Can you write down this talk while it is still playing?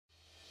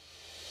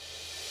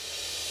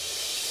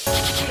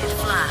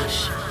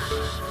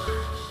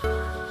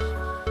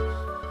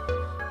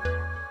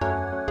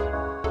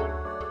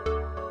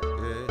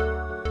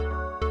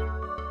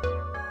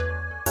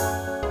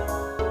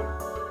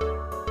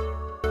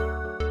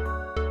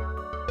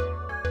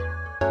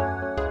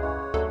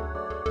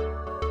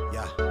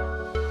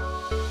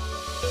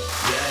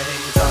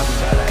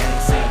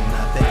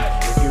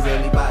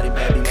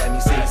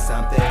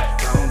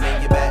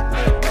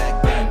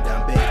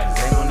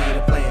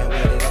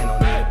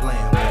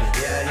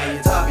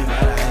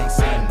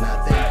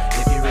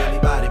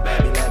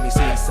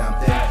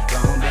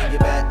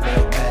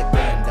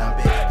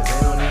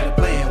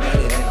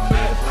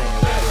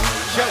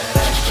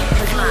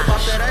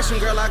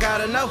Girl, I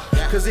gotta know.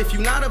 Cause if you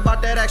not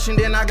about that action,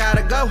 then I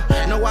gotta go.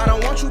 No, I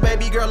don't want you,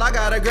 baby girl, I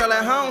got a girl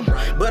at home.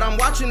 But I'm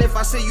watching if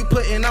I see you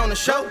putting on a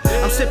show.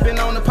 I'm sipping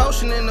on the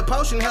potion, and the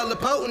potion hella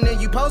potent.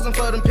 And you posing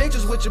for them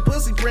pictures with your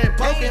pussy print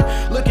poking.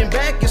 Looking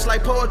back, it's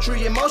like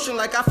poetry in motion.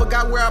 Like I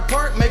forgot where I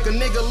parked, make a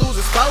nigga lose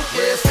his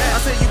focus. I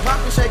say you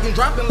popping, shaking,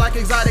 dropping like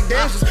exotic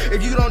dancers.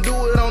 If you don't do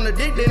it on the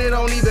dick, then it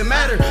don't even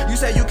matter. You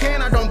say you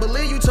can, I don't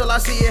believe you till I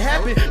see it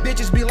happen.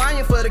 Bitches be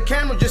lying for the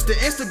camera just to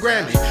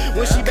Instagram it.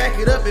 When she back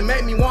it up, it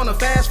make me wanna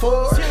fast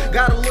forward.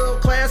 Got a little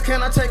class,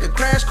 can I take a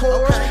crash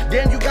course?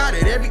 Then you got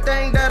it,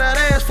 everything that I'd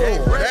ask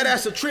for.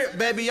 That's a trip,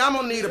 baby, I'm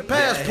gonna need a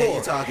passport. Yeah,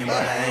 you talking, but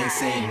I ain't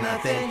seen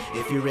nothing.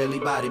 If you really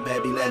body,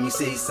 baby, let me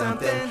see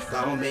something. Go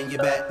on, bend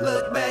your back,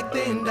 look back,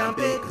 then dump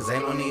it. Cause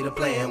ain't no need of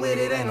playing with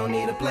it, ain't no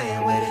need of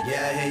playing with it.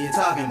 Yeah, I hear you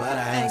talking, but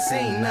I ain't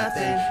seen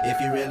nothing. If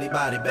you really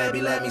body,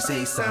 baby, let me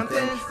see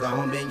something. Go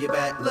on, bend your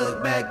back,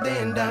 look back,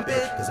 then dump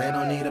it. Cause ain't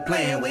no need of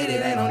playing with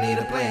it, ain't no need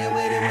of playing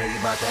with it. When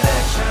you bout that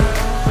action,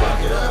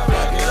 fuck it up,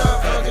 fuck it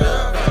up, fuck it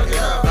up, fuck it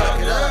up, fuck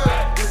it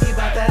up. If you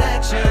bout that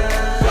action,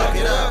 fuck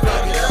it up,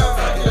 fuck it up,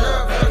 fuck it up,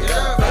 fuck it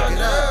up, fuck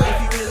it up.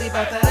 If you really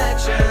bout that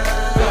action,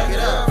 fuck it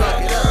up,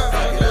 fuck it up,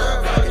 fuck it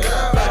up, fuck it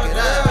up, fuck it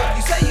up.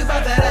 You say you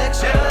bout that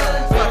action,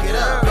 fuck it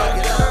up, fuck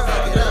it up,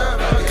 fuck it up,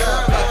 fuck it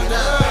up, fuck it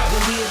up.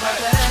 Then we about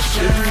that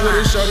action. If you with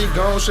it, shorty,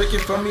 gon' shake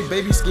it for me,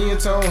 baby. Skin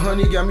tone,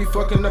 honey, got me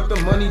fucking up the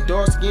money.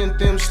 Dark skin,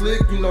 thin,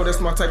 slick, you know that's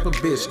my type of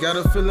bitch. Got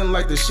her feeling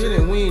like the shit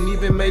and we ain't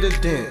even made a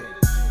dent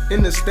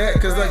in the stack,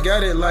 cause I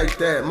got it like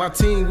that. My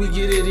team, we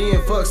get it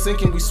in, fuck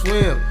sinking, we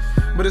swim.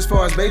 But as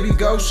far as baby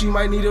goes, she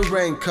might need a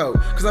raincoat.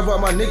 Cause I bought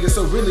my nigga,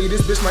 so really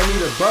this bitch might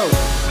need a boat.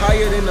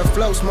 Higher than the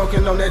float,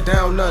 smoking on that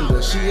down under.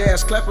 She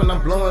ass clapping,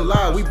 I'm blowing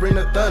loud, we bring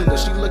the thunder.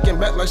 She looking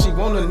back like she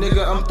want a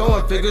nigga, I'm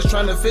throwing figures.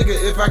 Trying to figure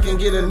if I can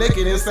get her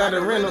naked inside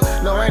the rental.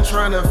 No, I ain't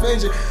trying to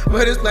offend you,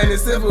 but it's plain and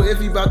simple. If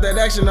you bout that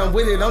action, I'm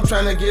with it, I'm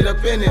trying to get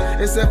up in it.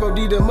 It's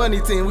FOD the money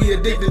team, we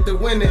addicted to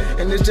winning.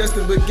 And it's just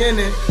the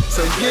beginning,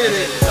 so get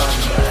it.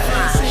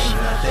 I ain't seen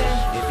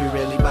nothing. If you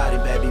really body,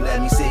 baby,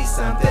 let me see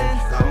something.